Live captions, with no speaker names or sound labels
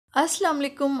अस्सलाम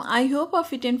वालेकुम। I hope आप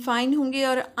फिट एंड फाइन होंगे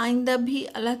और आइंदा भी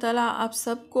अल्लाह ताला आप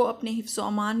सबको अपने हिफ्ज़ व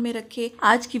अमान में रखे।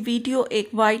 आज की वीडियो एक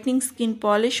वाइटनिंग स्किन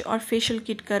पॉलिश और फेशियल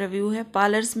किट का रिव्यू है।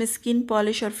 पार्लर्स में स्किन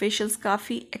पॉलिश और फेशियल्स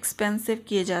काफ़ी एक्सपेंसिव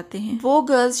किए जाते हैं। वो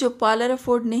गर्ल्स जो पार्लर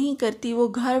अफोर्ड नहीं करती वो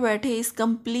घर बैठे इस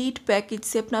कंप्लीट पैकेज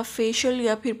से अपना फेशियल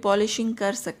या फिर पॉलिशिंग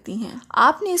कर सकती हैं।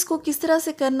 आपने इसको किस तरह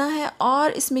से करना है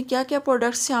और इसमें क्या क्या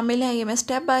प्रोडक्ट्स शामिल हैं ये मैं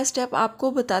स्टेप बाय स्टेप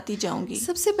आपको बताती जाऊंगी।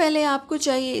 सबसे पहले आपको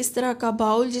चाहिए इस तरह का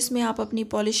बाउल जिसमें आप अपनी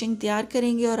पॉलिशिंग तैयार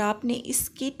करेंगे और आपने इस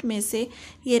किट में से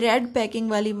ये रेड पैकिंग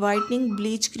वाली वाइटनिंग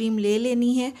ब्लीच क्रीम ले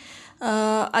लेनी है।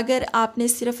 अगर आपने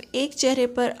सिर्फ एक चेहरे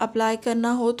पर अप्लाई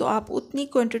करना हो तो आप उतनी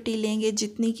क्वांटिटी लेंगे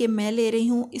जितनी कि मैं ले रही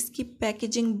हूँ। इसकी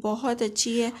पैकेजिंग बहुत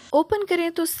अच्छी है, ओपन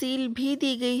करें तो सील भी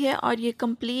दी गई है और ये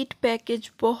कंप्लीट पैकेज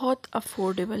बहुत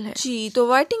अफोर्डेबल है। जी, तो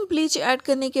वाइटनिंग ब्लीच ऐड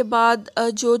करने के बाद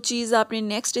जो चीज़ आपने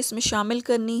नेक्स्ट इसमें शामिल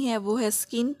करनी है वो है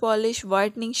skin polish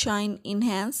whitening shine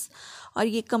enhance, और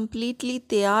ये कम्प्लीटली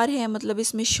तैयार है, मतलब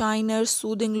इसमें शाइनर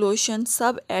सूदिंग लोशन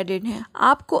सब एडेड हैं।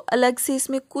 आपको अलग से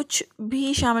इसमें कुछ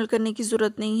भी शामिल करने की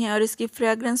ज़रूरत नहीं है और इसकी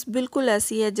फ्रेगरेंस बिल्कुल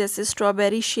ऐसी है जैसे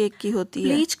स्ट्रॉबेरी शेक की होती है।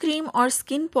 ब्लीच क्रीम और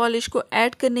स्किन पॉलिश को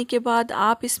ऐड करने के बाद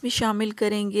आप इसमें शामिल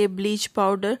करेंगे ब्लीच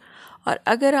पाउडर, और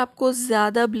अगर आपको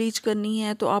ज़्यादा ब्लीच करनी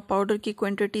है तो आप पाउडर की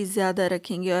क्वांटिटी ज़्यादा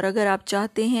रखेंगे, और अगर आप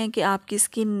चाहते हैं कि आपकी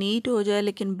स्किन नीट हो जाए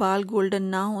लेकिन बाल गोल्डन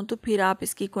ना हो तो फिर आप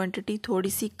इसकी क्वांटिटी थोड़ी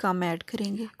सी कम ऐड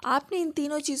करेंगे। आपने इन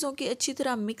तीनों चीज़ों की अच्छी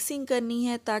तरह मिक्सिंग करनी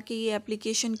है ताकि ये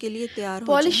एप्लीकेशन के लिए तैयार हो।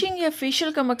 पॉलिशिंग या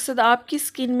फेशियल का मकसद आपकी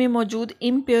स्किन में मौजूद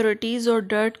इम्प्योरिटीज़ और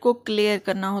डर्ट को क्लियर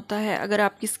करना होता है। अगर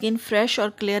आपकी स्किन फ्रेश और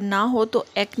क्लियर ना हो तो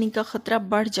एक्नी का खतरा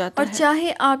बढ़ जाता है, और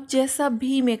चाहे आप जैसा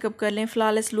भी मेकअप कर लें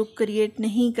फ्लॉलेस लुक क्रिएट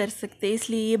नहीं कर सकते।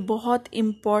 इसलिए ये बहुत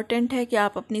इम्पॉर्टेंट है कि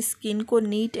आप अपनी स्किन को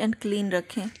नीट एंड क्लीन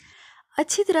रखें।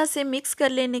 अच्छी तरह से मिक्स कर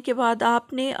लेने के बाद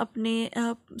आपने अपने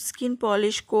स्किन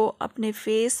पॉलिश को अपने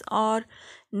फेस और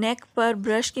नेक पर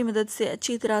ब्रश की मदद से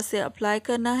अच्छी तरह से अप्लाई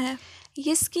करना है।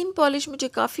 ये स्किन पॉलिश मुझे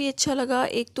काफ़ी अच्छा लगा।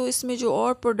 एक तो इसमें जो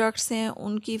और प्रोडक्ट्स हैं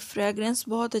उनकी फ्रेगरेंस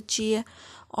बहुत अच्छी है,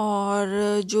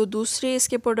 और जो दूसरे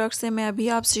इसके प्रोडक्ट्स हैं मैं अभी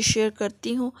आपसे शेयर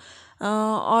करती हूँ।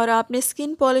 और आपने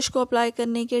स्किन पॉलिश को अप्लाई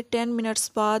करने के 10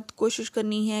 मिनट्स बाद कोशिश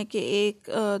करनी है कि एक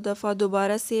दफ़ा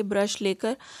दोबारा से ब्रश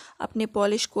लेकर अपने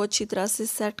पॉलिश को अच्छी तरह से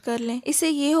सेट कर लें। इससे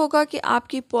ये होगा कि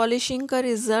आपकी पॉलिशिंग का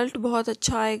रिज़ल्ट बहुत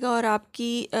अच्छा आएगा और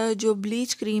आपकी जो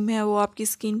ब्लीच क्रीम है वो आपकी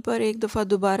स्किन पर एक दफ़ा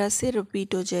दोबारा से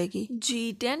रिपीट हो जाएगी।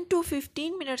 जी, 10 to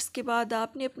 15 मिनट्स के बाद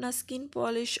आपने अपना स्किन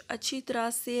पॉलिश अच्छी तरह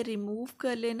से रिमूव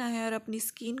कर लेना है और अपनी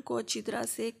स्किन को अच्छी तरह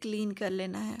से क्लीन कर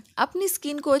लेना है। अपनी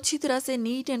स्किन को अच्छी तरह से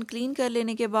नीट एंड क्लीन कर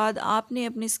लेने के बाद आपने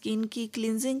अपनी स्किन की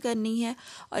क्लिनजिंग करनी है,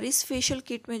 और इस फेशियल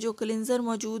किट में जो क्लिनजर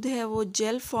मौजूद है वो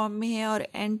जेल फॉर्म में है और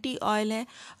एंटी ऑयल है,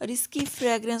 और इसकी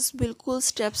फ्रेगरेंस बिल्कुल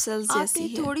स्टेप सेल्स जैसी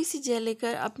है। थोड़ी सी जेल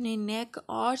लेकर अपने नेक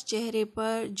और चेहरे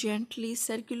पर जेंटली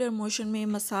सर्कुलर मोशन में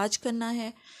मसाज करना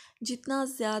है। जितना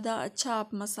ज़्यादा अच्छा आप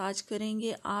मसाज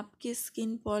करेंगे आपके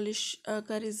स्किन पॉलिश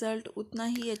का रिज़ल्ट उतना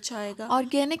ही अच्छा आएगा।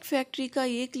 ऑर्गेनिक फैक्ट्री का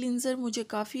ये क्लिनज़र मुझे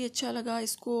काफ़ी अच्छा लगा।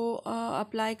 इसको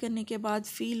अप्लाई करने के बाद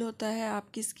फ़ील होता है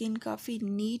आपकी स्किन काफ़ी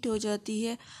नीट हो जाती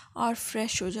है और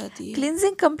फ्रेश हो जाती है।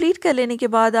 क्लिनजिंग कंप्लीट कर लेने के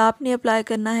बाद आपने अप्लाई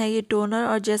करना है ये टोनर,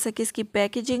 और जैसा कि इसकी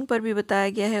पैकेजिंग पर भी बताया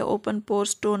गया है ओपन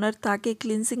पोर्स टोनर, ताकि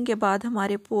क्लिनजिंग के बाद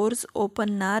हमारे पोर्स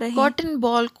ओपन ना रहे। कॉटन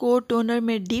बॉल को टोनर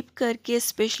में डिप करके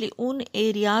स्पेशली उन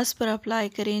एरियाज पर अप्लाई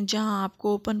करें जहां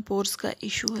आपको ओपन पोर्स का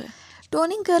इशू है।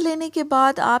 टोनिंग कर लेने के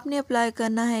बाद आपने अप्लाई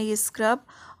करना है ये स्क्रब,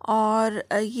 और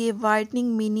ये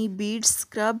वाइटनिंग मिनी बीड्स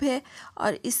स्क्रब है,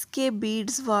 और इसके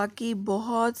बीड्स वाकई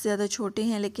बहुत ज़्यादा छोटे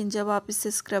हैं, लेकिन जब आप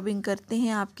इससे स्क्रबिंग करते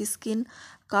हैं आपकी स्किन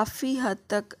काफ़ी हद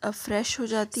तक फ्रेश हो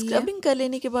जाती है। स्क्रबिंग कर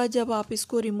लेने के बाद जब आप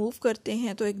इसको रिमूव करते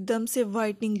हैं तो एकदम से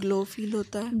वाइटनिंग ग्लो फील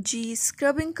होता है। जी,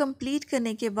 स्क्रबिंग कंप्लीट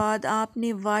करने के बाद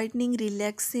आपने वाइटनिंग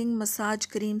रिलैक्सिंग मसाज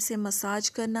क्रीम से मसाज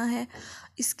करना है।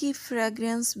 इसकी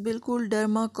फ्रेगरेंस बिल्कुल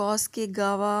डर्माकॉस के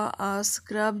गावा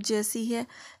स्क्रब जैसी है,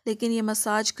 लेकिन ये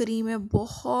मसाज क्रीम है,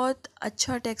 बहुत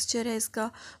अच्छा टेक्सचर है इसका,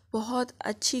 बहुत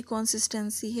अच्छी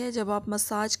कंसिस्टेंसी है। जब आप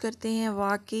मसाज करते हैं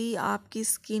वाकई आपकी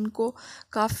स्किन को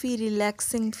काफ़ी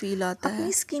रिलैक्सिंग फील आता है।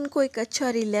 अपनी स्किन को एक अच्छा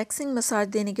रिलैक्सिंग मसाज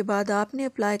देने के बाद आपने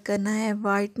अप्लाई करना है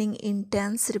वाइटनिंग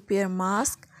इंटेंस रिपेयर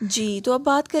मास्क। जी, तो अब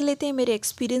बात कर लेते हैं मेरे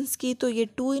एक्सपीरियंस की। तो ये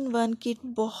 2-in-1 किट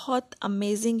बहुत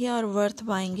अमेजिंग है और वर्थ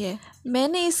बाइंग है।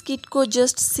 मैंने इस किट को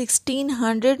जस्ट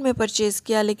 1600 में परचेज़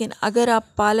किया, लेकिन अगर आप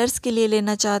पार्लर्स के लिए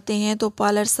लेना चाहते हैं तो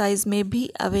पार्लर साइज़ में भी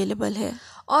अवेलेबल है।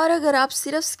 और अगर आप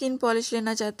सिर्फ स्किन पॉलिश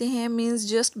लेना चाहते हैं मींस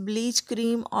जस्ट ब्लीच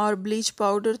क्रीम और ब्लीच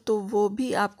पाउडर, तो वो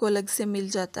भी आपको अलग से मिल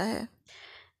जाता है।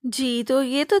 जी, तो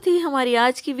ये तो थी हमारी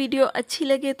आज की वीडियो। अच्छी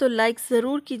लगे तो लाइक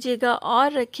ज़रूर कीजिएगा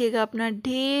और रखिएगा अपना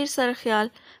ढेर सारा ख्याल।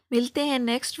 मिलते हैं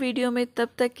नेक्स्ट वीडियो में, तब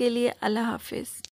तक के लिए अल्लाह हाफिज़।